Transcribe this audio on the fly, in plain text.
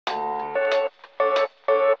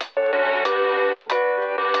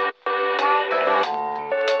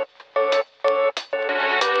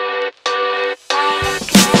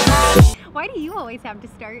Why do you always have to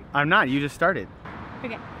start? I'm not. You just started.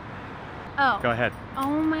 Okay. Oh. Go ahead.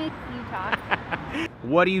 Oh my, you talk.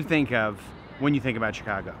 What do you think of when you think about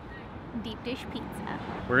Chicago? Deep dish pizza.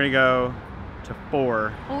 We're gonna go to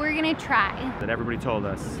 4 Well, we're gonna try. that everybody told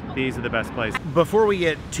us these are the best places. Before we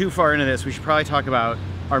get too far into this, we should probably talk about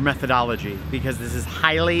our methodology because this is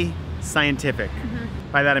highly scientific.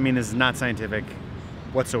 By that I mean this is not scientific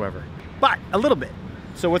whatsoever, but a little bit.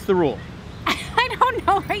 So what's the rule? I don't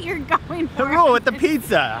know what you're going for. The rule with the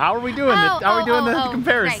pizza. How are we doing? How are we doing the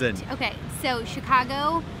comparison? Right. Okay, so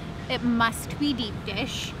Chicago, it must be deep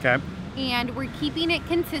dish. Okay. And we're keeping it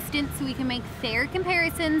consistent so we can make fair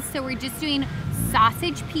comparisons. So we're just doing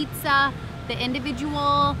sausage pizza, the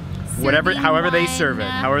individual However they serve it.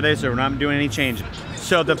 one. However they serve it. We're not doing any change.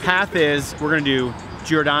 So the path is we're gonna do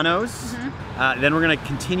Giordano's, then we're gonna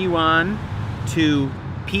continue on to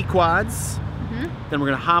Pequod's, then we're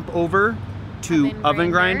gonna hop over to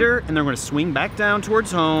Oven Grinder, and then we're gonna swing back down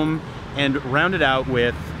towards home and round it out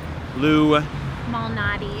with Lou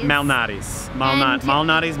Malnati's. Malnati's. And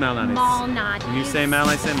Malnati's. Malnati's. When you say Mal,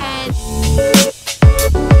 I say Mal.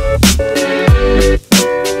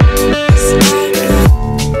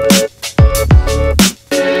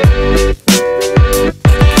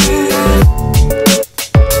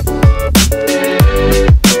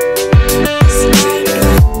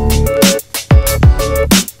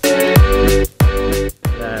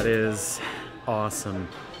 That is awesome.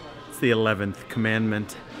 It's the 11th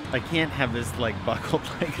commandment. I can't have this like buckled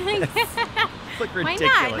like this. Look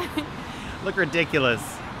ridiculous. Why not? Look ridiculous.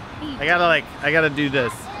 I gotta do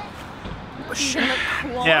this. You look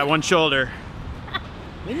cool. Yeah, one shoulder.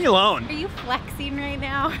 Leave me alone. Are you flexing right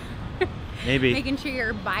now? Maybe. Making sure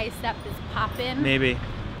your bicep is popping. Maybe.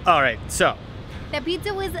 All right, so. That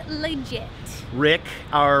pizza was legit. Rick,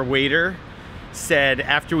 our waiter, said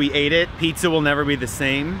after we ate it, pizza will never be the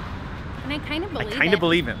same. And I kind of believe it. I kind of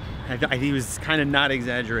believe him. He was kind of not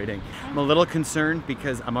exaggerating. I'm a little concerned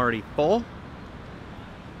because I'm already full,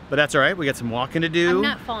 but that's all right. We got some walking to do. I'm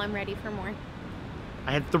not full. I'm ready for more.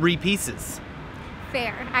 I had 3 pieces.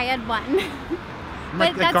 Fair. I had 1. I'm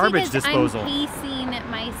like But the that's garbage because disposal. I'm pacing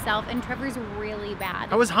myself, and Trevor's really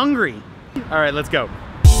bad. I was hungry. All right, let's go.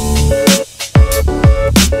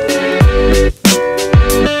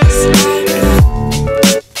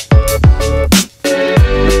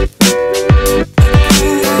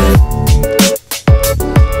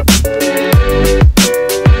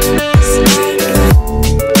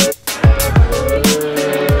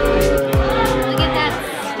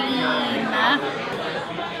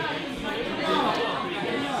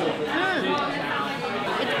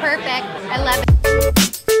 Perfect. I love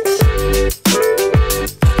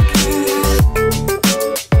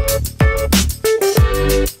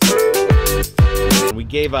We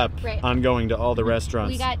gave up on going to all the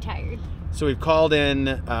restaurants. We got tired. So we've called in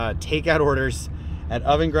takeout orders at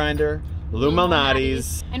Oven Grinder, Lou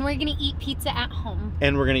Malnati's. And we're gonna eat pizza at home.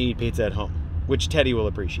 And we're gonna eat pizza at home, which Teddy will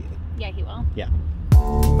appreciate. Yeah, he will. Yeah.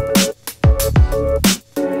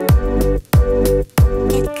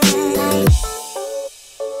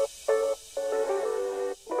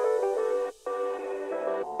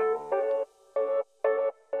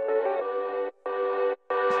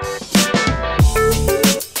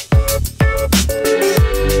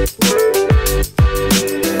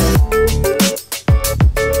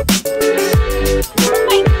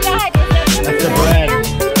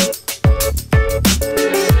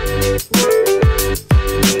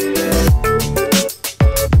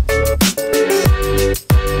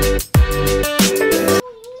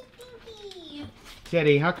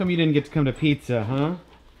 Teddy, how come you didn't get to come to pizza, huh?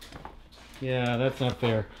 Yeah, that's not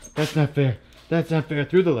fair. That's not fair. That's not fair.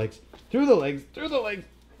 Through the legs. Through the legs. Through the legs.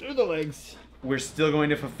 Through the legs. We're still going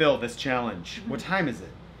to fulfill this challenge. What time is it?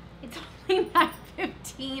 It's only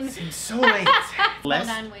 9:15. Seems so late. Hold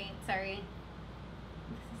on, wait. Sorry.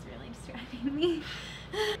 This is really distracting me.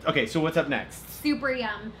 Okay, so what's up next? Super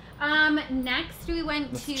yum. Next we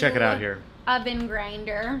went to check it out here. Oven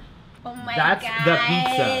Grinder. Oh my gosh. That's the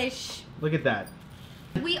pizza. Look at that.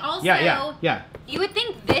 We also, yeah. You would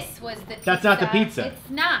think this was the pizza. That's not the pizza. It's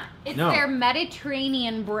not. It's their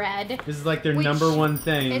Mediterranean bread. This is like their #1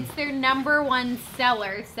 thing. It's their #1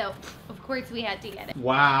 seller, so of course we had to get it.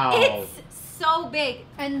 Wow. It's so big.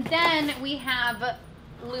 And then we have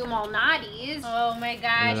Lou Malnati's. Oh my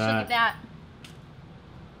gosh, look at that.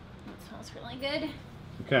 It smells really good.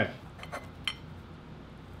 Okay.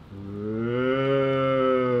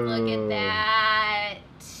 Look at that.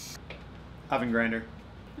 Oven Grinder.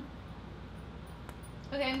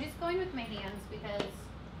 Okay, I'm just going with my hands because,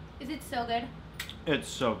 is it so good? It's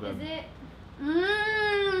so good. Is it?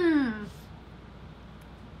 Mmm.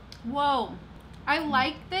 Whoa. I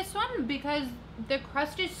like this one because the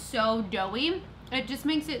crust is so doughy. It just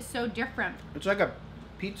makes it so different. It's like a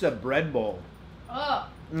pizza bread bowl. Oh,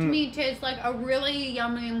 to me it tastes like a really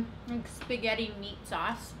yummy like, spaghetti meat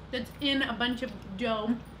sauce that's in a bunch of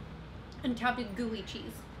dough and topped with gooey cheese.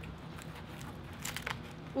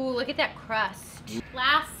 Ooh, look at that crust.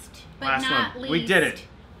 Last but not least. We did it.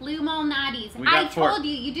 Lou Malnati's. I told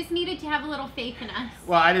you, you just needed to have a little faith in us.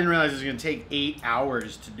 Well, I didn't realize it was going to take 8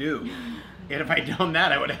 hours to do. And if I'd done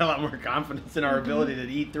that, I would have had a lot more confidence in our ability to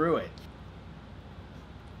eat through it.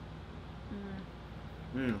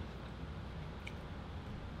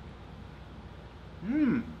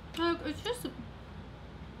 Look, it's just good.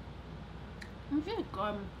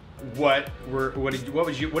 What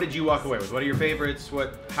did you walk away with? What are your favorites?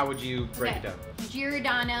 How would you break it down?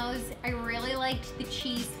 Giordano's. I really liked the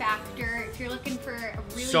cheese factor. If you're looking for a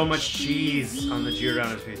really so much cheese on the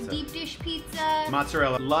Giordano's pizza. Deep dish pizza.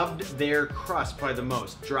 Mozzarella. Loved their crust probably the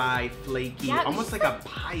most. Dry, flaky, almost like a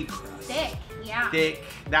pie crust. Thick, yeah. Thick.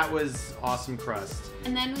 That was awesome crust.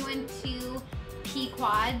 And then we went to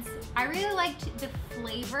Pequod's. I really liked the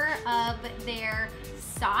flavor of their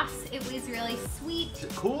sauce. It was really sweet.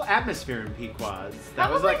 Cool atmosphere in Pequod's.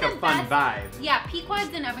 That was like a fun vibe. Yeah,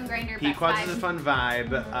 Pequod's and Oven Grinder. Pequod's is a fun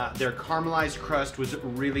vibe. Their caramelized crust was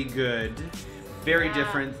really good. Very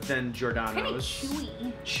different than Giordano's. Kind of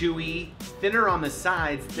chewy. Chewy, thinner on the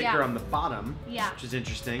sides, thicker on the bottom. Yeah. Which is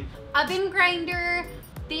interesting. Oven Grinder.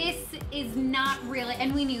 This is not really,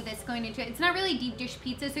 and we knew this going into it, it's not really deep dish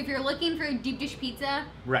pizza, so if you're looking for a deep dish pizza,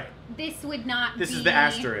 right, this would not be. This is the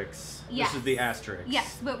asterisk. Yes. This is the asterisk.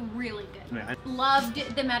 Yes, but really good. Yeah.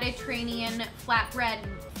 Loved the Mediterranean flatbread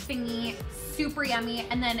thingy, super yummy,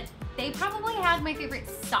 and then they probably had my favorite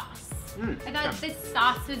sauce. I thought this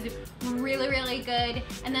sauce was really, really good.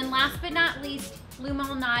 And then last but not least, Lou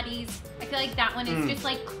Malnati's. I feel like that one is just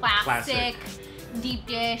like classic deep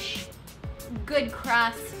dish. Good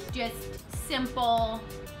crust, just simple,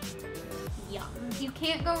 yum. You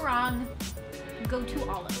can't go wrong. Go to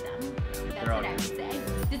all of them. That's what I would say.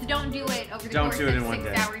 Just don't do it over the course of 6 hours in one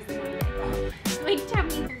day. My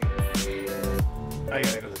tummy hurts. I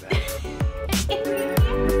gotta go to the bathroom.